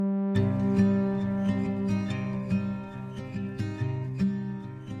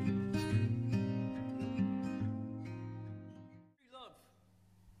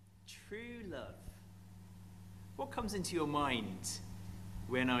True love. What comes into your mind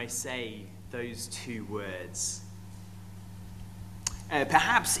when I say those two words?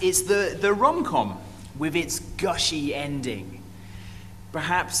 Perhaps it's the rom-com with its gushy ending.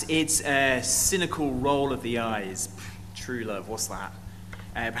 Perhaps it's a cynical roll of the eyes. True love, what's that?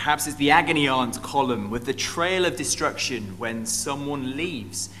 Perhaps it's the agony aunt column with the trail of destruction when someone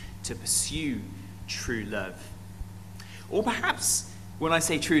leaves to pursue true love. Or perhaps when I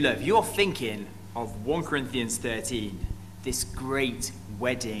say true love, you're thinking of 1 Corinthians 13, this great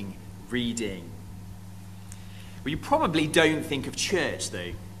wedding reading. Well, you probably don't think of church,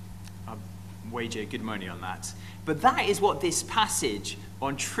 though. I'll wager good money on that. But that is what this passage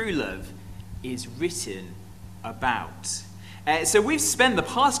on true love is written about. So we've spent the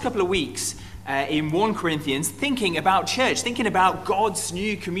past couple of weeks in 1 Corinthians thinking about church, thinking about God's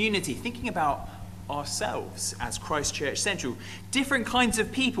new community, thinking about ourselves as Christ Church Central. Different kinds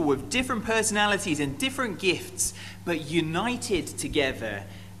of people with different personalities and different gifts, but united together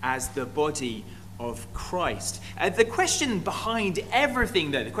as the body of Christ. The question behind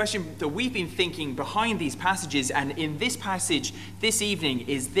everything, though, the question that we've been thinking behind these passages and in this passage this evening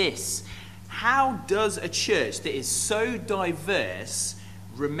is this: how does a church that is so diverse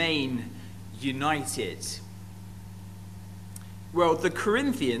remain united? Well, the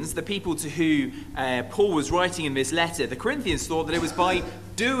Corinthians, the people to who Paul was writing in this letter, the Corinthians thought that it was by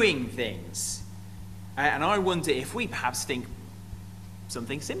doing things. And I wonder if we perhaps think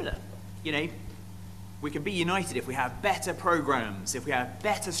something similar. You know, we can be united if we have better programs, if we have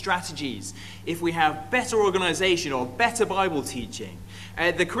better strategies, if we have better organization or better Bible teaching.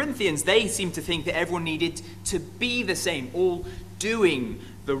 The Corinthians, they seemed to think that everyone needed to be the same, all doing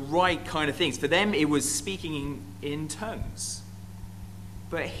the right kind of things. For them, it was speaking in tongues.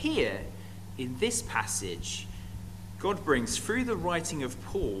 But here, in this passage, God brings through the writing of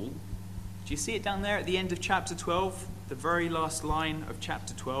Paul, do you see it down there at the end of chapter 12? The very last line of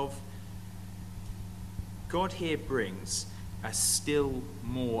chapter 12? God here brings a still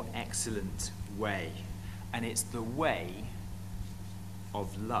more excellent way, and it's the way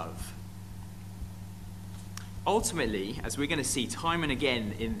of love. Ultimately, as we're going to see time and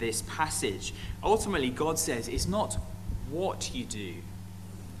again in this passage, ultimately God says it's not what you do,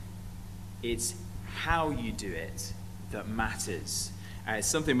 it's how you do it that matters. It's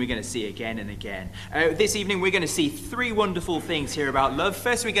something we're going to see again and again. This evening we're going to see three wonderful things here about love.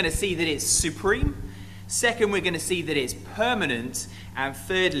 First, we're going to see that it's supreme. Second, we're going to see that it's permanent. And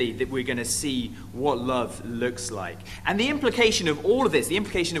thirdly, that we're going to see what love looks like. And the implication of all of this, the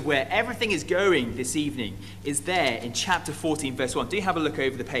implication of where everything is going this evening, is there in chapter 14, verse 1. Do you have a look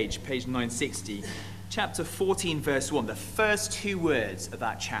over the page 960. Chapter 14, verse 1, the first two words of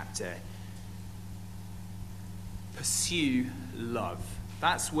that chapter. Pursue love.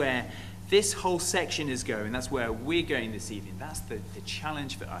 That's where this whole section is going. That's where we're going this evening. That's the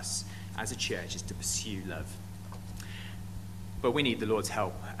challenge for us as a church, is to pursue love. But we need the Lord's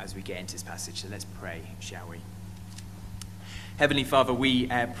help as we get into this passage. So let's pray, shall we? Heavenly Father, we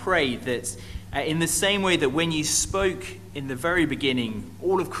pray that in the same way that when you spoke in the very beginning,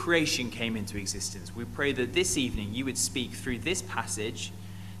 all of creation came into existence. We pray that this evening you would speak through this passage,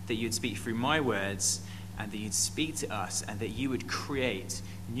 that you would speak through my words, and that you'd speak to us, and that you would create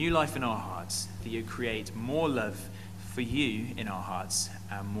new life in our hearts, that you'd create more love for you in our hearts,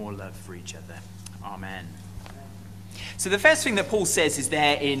 and more love for each other. Amen. So the first thing that Paul says is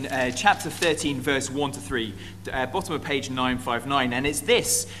there in chapter 13, verse 1 to 3, bottom of page 959, and it's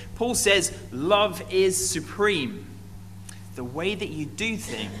this. Paul says, love is supreme. The way that you do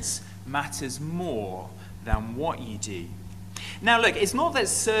things matters more than what you do. Now look, it's not that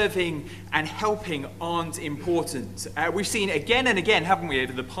serving and helping aren't important. We've seen again and again, haven't we,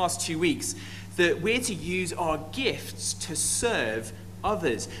 over the past 2 weeks, that we're to use our gifts to serve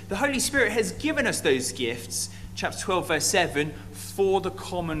others. The Holy Spirit has given us those gifts, chapter 12, verse 7, for the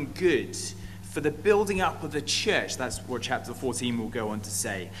common good, for the building up of the church. That's what chapter 14 will go on to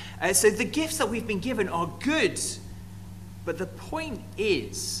say. So the gifts that we've been given are good, but the point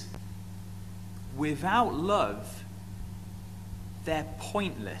is, without love, they're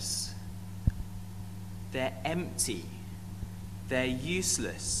pointless, they're empty, they're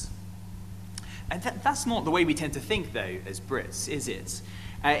useless. And that's not the way we tend to think, though, as Brits, is it?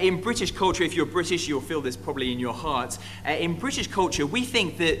 In British culture, if you're British, you'll feel this probably in your heart. In British culture, we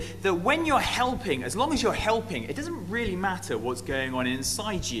think that when you're helping, as long as you're helping, it doesn't really matter what's going on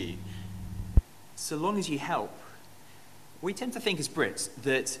inside you, so long as you help. We tend to think as Brits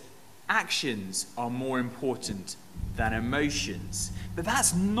that actions are more important than emotions. But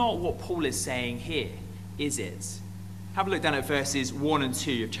that's not what Paul is saying here, is it? Have a look down at verses 1 and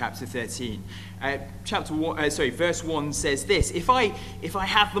 2 of chapter 13. Verse 1 says this: If I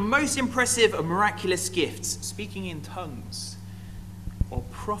have the most impressive of miraculous gifts, speaking in tongues or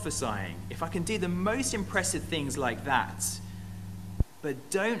prophesying, if I can do the most impressive things like that, but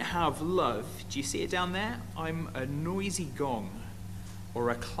don't have love, do you see it down there? I'm a noisy gong or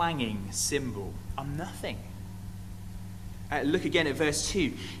a clanging cymbal. I'm nothing. Look again at verse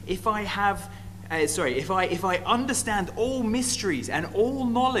 2. If I understand all mysteries and all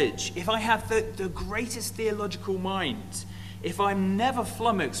knowledge, if I have the greatest theological mind, if I'm never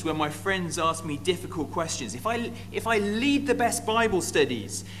flummoxed when my friends ask me difficult questions, if I lead the best Bible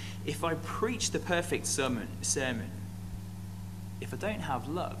studies, if I preach the perfect sermon, if I don't have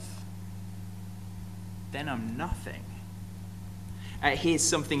love, then I'm nothing. Here's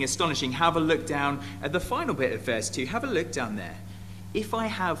something astonishing. Have a look down at the final bit of verse 2. Have a look down there. If I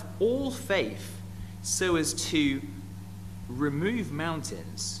have all faith so as to remove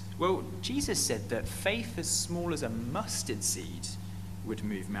mountains. Well, Jesus said that faith as small as a mustard seed would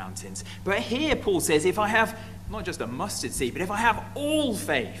move mountains. But here Paul says, if I have not just a mustard seed, but if I have all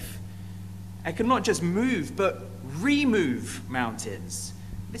faith, I can not just move, but remove mountains.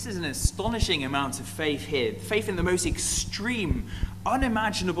 This is an astonishing amount of faith here. Faith in the most extreme,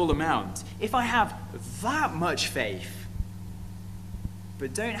 unimaginable amount. If I have that much faith,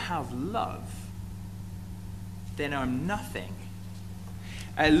 but don't have love, then I'm nothing.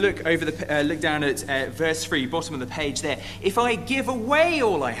 Look down at verse 3, bottom of the page there. If I give away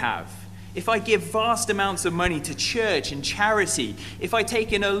all I have, if I give vast amounts of money to church and charity, if I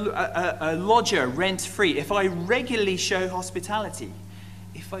take in a lodger rent-free, if I regularly show hospitality,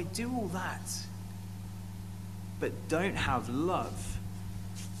 if I do all that, but don't have love,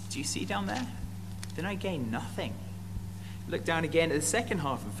 do you see down there? Then I gain nothing. Look down again at the second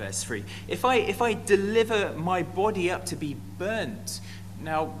half of verse 3. If I deliver my body up to be burnt,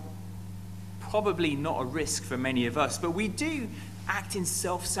 now, probably not a risk for many of us, but we do act in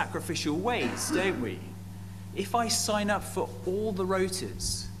self-sacrificial ways, don't we? If I sign up for all the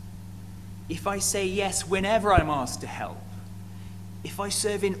rotas, if I say yes whenever I'm asked to help, if I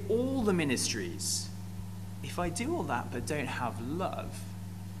serve in all the ministries, if I do all that but don't have love,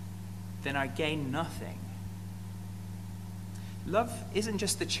 then I gain nothing. Love isn't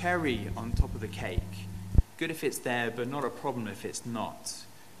just the cherry on top of the cake. Good if it's there, but not a problem if it's not.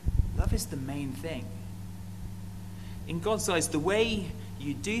 Love is the main thing. In God's eyes, the way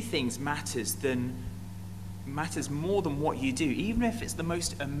you do things matters more than what you do, even if it's the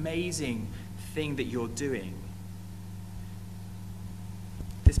most amazing thing that you're doing.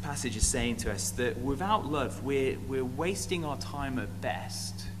 This passage is saying to us that without love, we're wasting our time at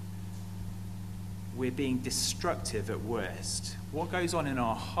best. We're being destructive at worst. What goes on in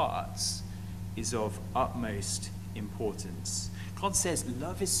our hearts is of utmost importance. God says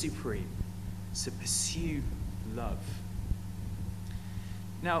love is supreme, so pursue love.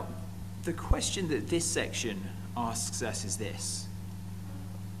 Now, the question that this section asks us is this.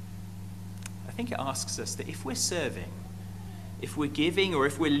 I think it asks us that if we're serving, if we're giving, or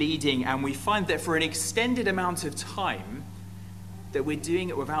if we're leading, and we find that for an extended amount of time that we're doing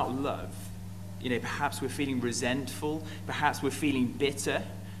it without love, perhaps we're feeling resentful, perhaps we're feeling bitter.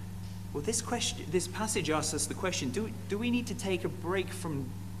 Well, this passage asks us the question, do we need to take a break from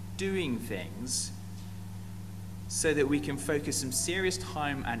doing things so that we can focus some serious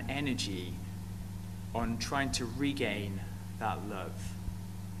time and energy on trying to regain that love?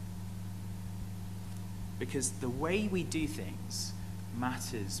 Because the way we do things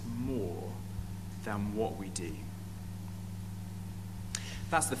matters more than what we do.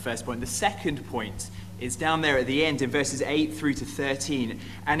 That's the first point. The second point is down there at the end in verses 8 through to 13.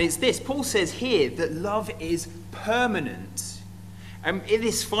 And it's this. Paul says here that love is permanent. In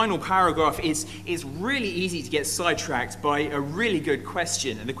this final paragraph, it's really easy to get sidetracked by a really good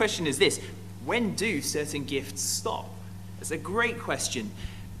question. And the question is this: when do certain gifts stop? It's a great question.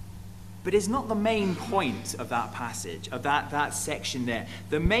 But it's not the main point of that passage, of that section there.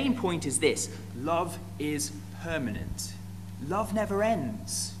 The main point is this: love is permanent. Love never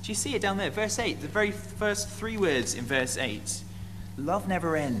ends. Do you see it down there? Verse 8, the very first three words in verse 8. Love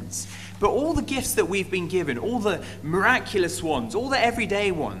never ends. But all the gifts that we've been given, all the miraculous ones, all the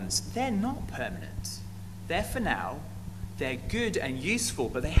everyday ones, they're not permanent. They're for now. They're good and useful,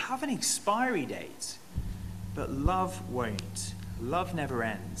 but they have an expiry date. But love won't. Love never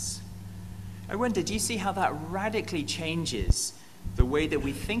ends. I wonder, do you see how that radically changes the way that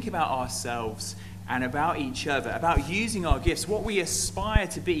we think about ourselves and about each other, about using our gifts, what we aspire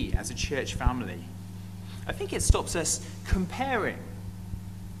to be as a church family, I think it stops us comparing.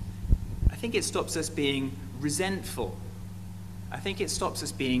 I think it stops us being resentful. I think it stops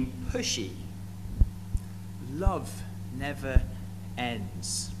us being pushy. Love never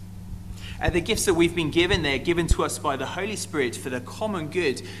ends. The gifts that we've been given, they're given to us by the Holy Spirit for the common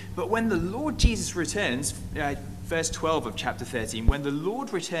good. But when the Lord Jesus returns, verse 12 of chapter 13, when the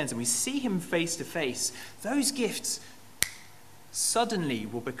Lord returns and we see him face to face, those gifts suddenly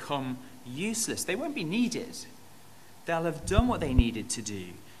will become useless. They won't be needed. They'll have done what they needed to do,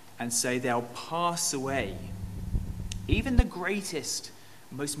 and so they'll pass away. Even the greatest,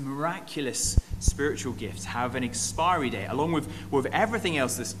 most miraculous spiritual gifts have an expiry date, along with everything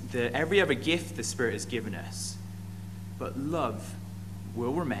else, every other gift the Spirit has given us. But love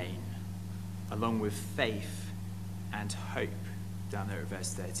will remain, along with faith and hope, down there at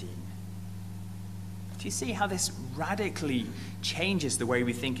verse 13. Do you see how this radically changes the way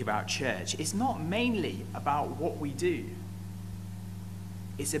we think about church? It's not mainly about what we do.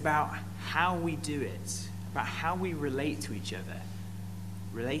 It's about how we do it, about how we relate to each other.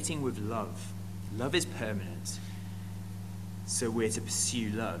 Relating with love. Love is permanent, so we're to pursue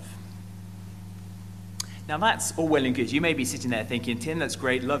love. Now that's all well and good. You may be sitting there thinking, Tim, that's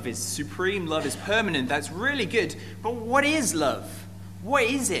great. Love is supreme. Love is permanent. That's really good. But what is love? What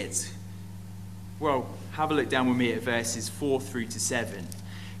is it? Well, have a look down with me at verses 4 through to 7.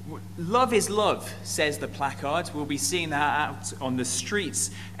 Love is love, says the placard. We'll be seeing that out on the streets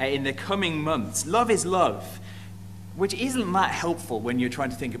in the coming months. Love is love. Which isn't that helpful when you're trying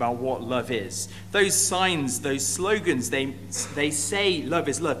to think about what love is. Those signs, those slogans, they say love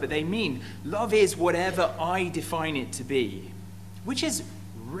is love, but they mean love is whatever I define it to be. Which is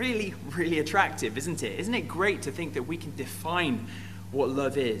really, really attractive, isn't it? Isn't it great to think that we can define what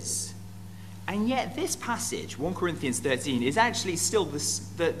love is? And yet this passage, 1 Corinthians 13, is actually still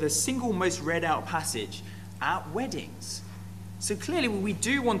the single most read out passage at weddings. So clearly we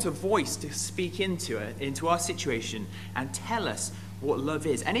do want a voice to speak into our situation and tell us what love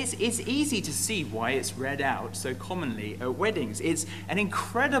is. And it's easy to see why it's read out so commonly at weddings. It's an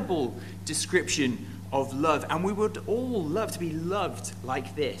incredible description of love, and we would all love to be loved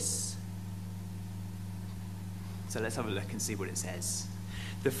like this. So let's have a look and see what it says.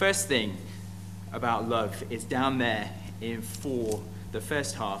 The first thing about love is down there in the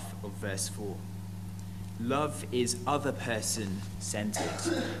first half of verse 4. Love is other person centered.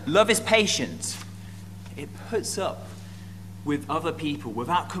 Love is patient. It puts up with other people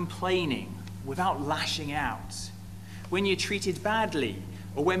without complaining, without lashing out. When you're treated badly,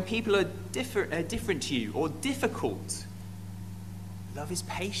 or when people are different to you or difficult, love is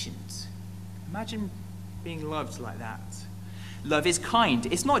patient. Imagine being loved like that. Love is kind.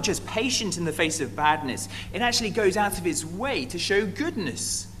 It's not just patient in the face of badness. It actually goes out of its way to show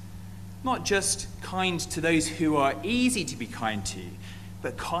goodness. Not just kind to those who are easy to be kind to,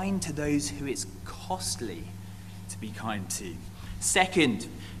 but kind to those who it's costly to be kind to. Second,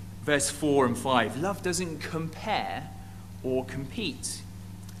 verse 4 and 5, love doesn't compare or compete.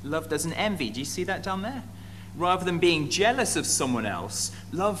 Love doesn't envy. Do you see that down there? Rather than being jealous of someone else,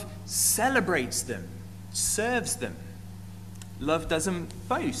 love celebrates them, serves them. Love doesn't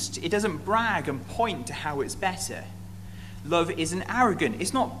boast. It doesn't brag and point to how it's better. Love isn't arrogant.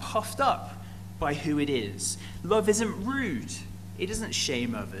 It's not puffed up by who it is. Love isn't rude. It doesn't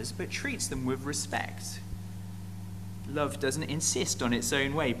shame others, but treats them with respect. Love doesn't insist on its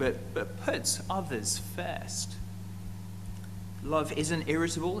own way, but puts others first. Love isn't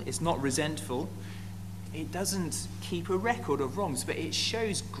irritable. It's not resentful. It doesn't keep a record of wrongs, but it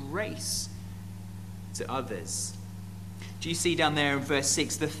shows grace to others. Do you see down there in verse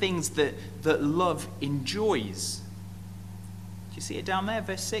 6 the things that love enjoys? Do you see it down there,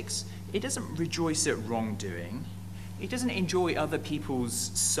 verse 6? It doesn't rejoice at wrongdoing. It doesn't enjoy other people's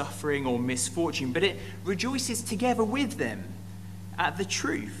suffering or misfortune, but it rejoices together with them at the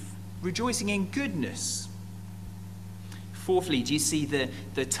truth, rejoicing in goodness. Fourthly, do you see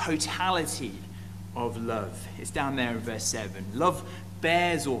the totality of love? It's down there in verse 7. Love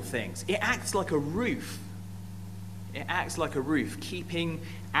bears all things. It acts like a roof. It acts like a roof, keeping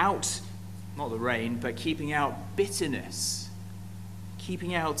out, not the rain, but keeping out bitterness,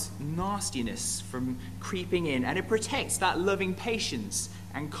 keeping out nastiness from creeping in, and it protects that loving patience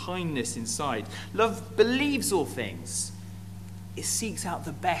and kindness inside. Love believes all things. It seeks out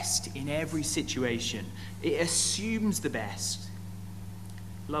the best in every situation. It assumes the best.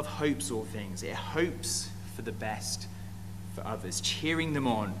 Love hopes all things. It hopes for the best for others, cheering them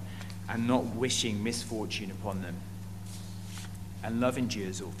on and not wishing misfortune upon them. And love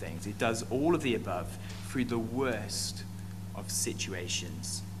endures all things. It does all of the above through the worst of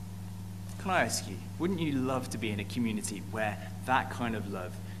situations. Can I ask you, wouldn't you love to be in a community where that kind of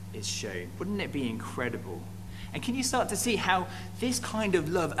love is shown? Wouldn't it be incredible? And can you start to see how this kind of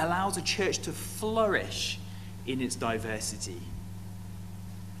love allows a church to flourish in its diversity?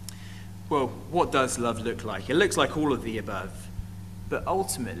 Well, what does love look like? It looks like all of the above, but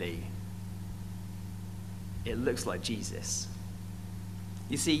ultimately, it looks like Jesus.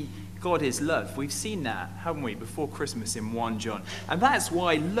 You see, God is love. We've seen that, haven't we, before Christmas in 1 John. And that's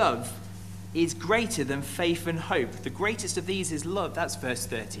why love is greater than faith and hope. The greatest of these is love. That's verse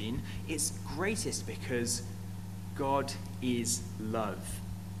 13. It's greatest because God is love.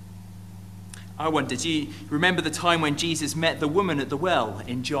 I wonder, do you remember the time when Jesus met the woman at the well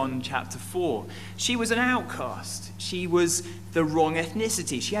in John chapter 4? She was an outcast. She was the wrong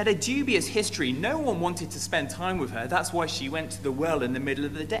ethnicity. She had a dubious history. No one wanted to spend time with her. That's why she went to the well in the middle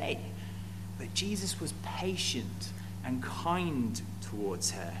of the day. But Jesus was patient and kind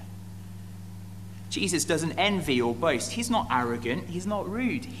towards her. Jesus doesn't envy or boast. He's not arrogant. He's not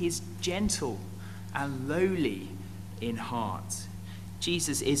rude. He's gentle and lowly in heart.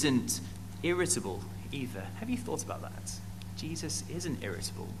 Jesus isn't irritable either. Have you thought about that? Jesus isn't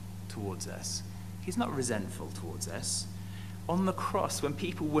irritable towards us. He's not resentful towards us. On the cross, when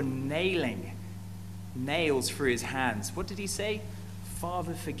people were nailing nails through his hands, what did he say?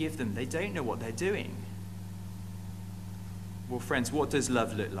 Father, forgive them. They don't know what they're doing. Well, friends, what does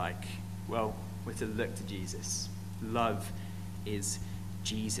love look like? Well, we're to look to Jesus. Love is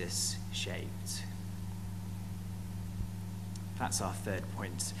Jesus-shaped. That's our third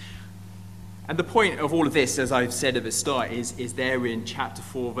point. And the point of all of this, as I've said at the start, is there in chapter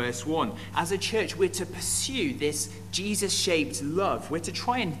 4, verse 1. As a church, we're to pursue this Jesus-shaped love. We're to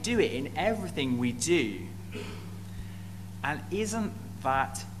try and do it in everything we do. And isn't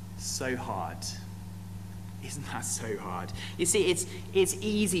that so hard? Isn't that so hard? You see, it's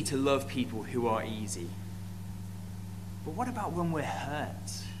easy to love people who are easy. But what about when we're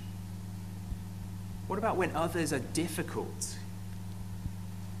hurt? What about when others are difficult?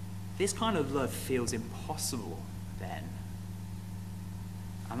 This kind of love feels impossible then.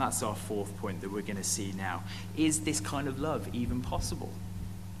 And that's our fourth point that we're going to see now. Is this kind of love even possible?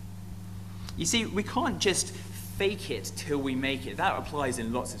 You see, we can't just fake it till we make it. That applies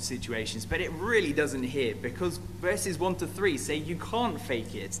in lots of situations, but it really doesn't here, because verses 1 to 3 say you can't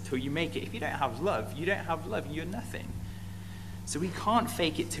fake it till you make it. If you don't have love, you don't have love, you're nothing. So we can't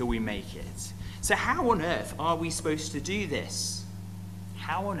fake it till we make it. So how on earth are we supposed to do this?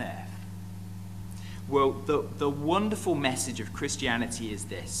 How on earth? Well, the wonderful message of Christianity is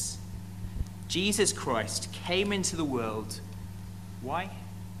this. Jesus Christ came into the world. Why?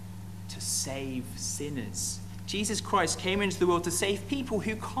 To save sinners. Jesus Christ came into the world to save people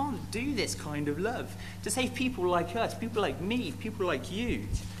who can't do this kind of love. To save people like us, people like me, people like you.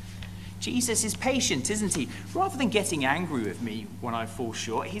 Jesus is patient, isn't he? Rather than getting angry with me when I fall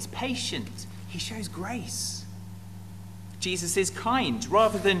short, he's patient. He shows grace. Jesus is kind.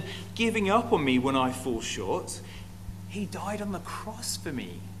 Rather than giving up on me when I fall short, he died on the cross for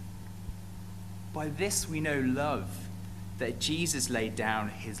me. By this we know love, that Jesus laid down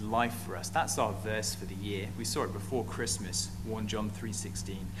his life for us. That's our verse for the year. We saw it before Christmas, 1 John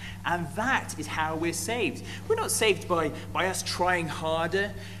 3:16. And that is how we're saved. We're not saved by us trying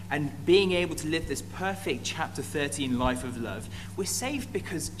harder and being able to live this perfect chapter 13 life of love. We're saved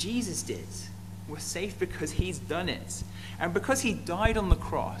because Jesus did. We're saved because he's done it. And because he died on the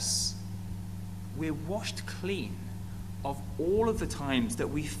cross, we're washed clean of all of the times that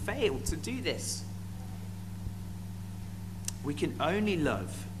we failed to do this. We can only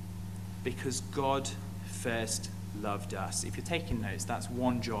love because God first loved us. If you're taking notes, that's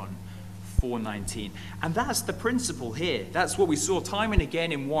 1 John 4:19. And that's the principle here. That's what we saw time and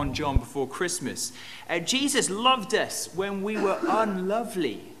again in 1 John before Christmas. Jesus loved us when we were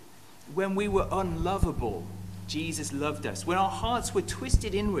unlovely, when we were unlovable. Jesus loved us. When our hearts were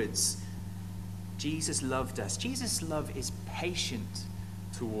twisted inwards, Jesus loved us. Jesus' love is patient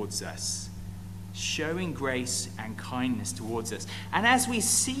towards us, showing grace and kindness towards us. And as we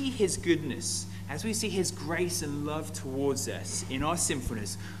see his goodness, as we see his grace and love towards us in our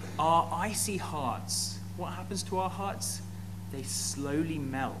sinfulness, our icy hearts, what happens to our hearts? They slowly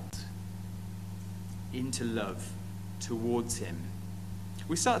melt into love towards him.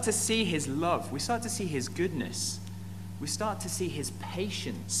 We start to see his love. We start to see his goodness. We start to see his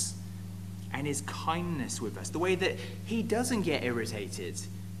patience and his kindness with us, the way that he doesn't get irritated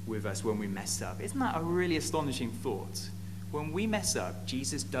with us when we mess up. Isn't that a really astonishing thought? When we mess up,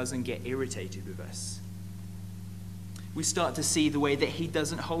 Jesus doesn't get irritated with us. We start to see the way that he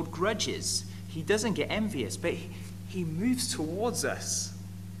doesn't hold grudges. He doesn't get envious, but he moves towards us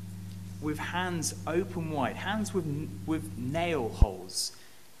with hands open wide, hands with nail holes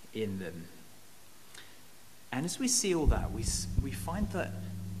in them. And as we see all that, we find that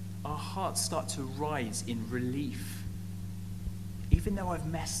our hearts start to rise in relief. Even though I've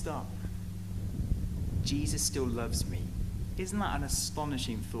messed up, Jesus still loves me. Isn't that an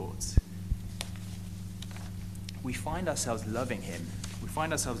astonishing thought? We find ourselves loving him. We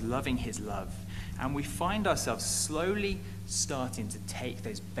find ourselves loving his love. And we find ourselves slowly starting to take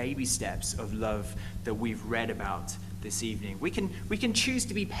those baby steps of love that we've read about this evening. We can choose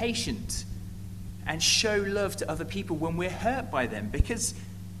to be patient and show love to other people when we're hurt by them, because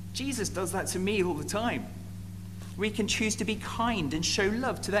Jesus does that to me all the time. We can choose to be kind and show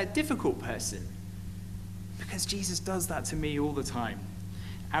love to that difficult person, because Jesus does that to me all the time.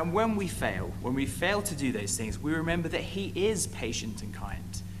 And when we fail to do those things, we remember that he is patient and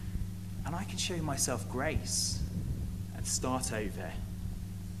kind. And I can show myself grace and start over.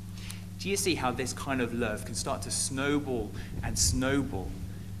 Do you see how this kind of love can start to snowball and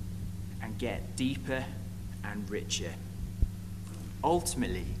get deeper and richer?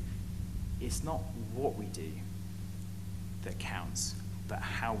 Ultimately, it's not what we do that counts, but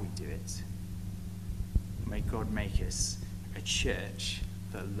how we do it. May God make us a church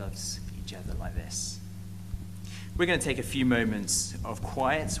that loves each other like this. We're going to take a few moments of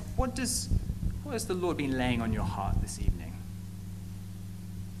quiet. What has the Lord been laying on your heart this evening?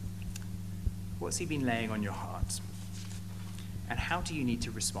 What's he been laying on your heart? And how do you need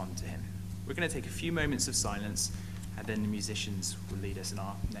to respond to him? We're going to take a few moments of silence, and then the musicians will lead us in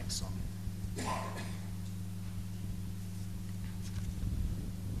our next song.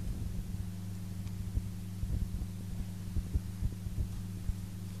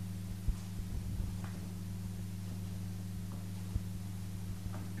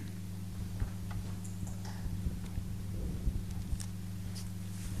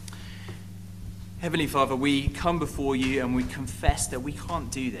 Heavenly Father, we come before you and we confess that we can't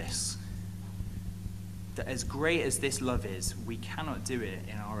do this. That as great as this love is, we cannot do it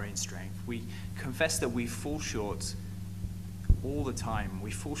in our own strength. We confess that we fall short all the time. We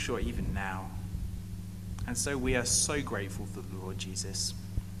fall short even now. And so we are so grateful for the Lord Jesus.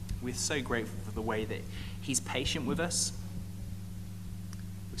 We're so grateful for the way that he's patient with us.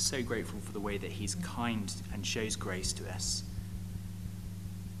 We're so grateful for the way that he's kind and shows grace to us.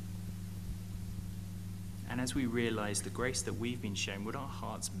 And as we realize the grace that we've been shown, would our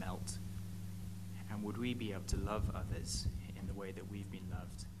hearts melt? And would we be able to love others in the way that we've been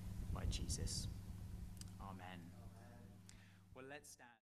loved by Jesus? Amen. Well, let's stand.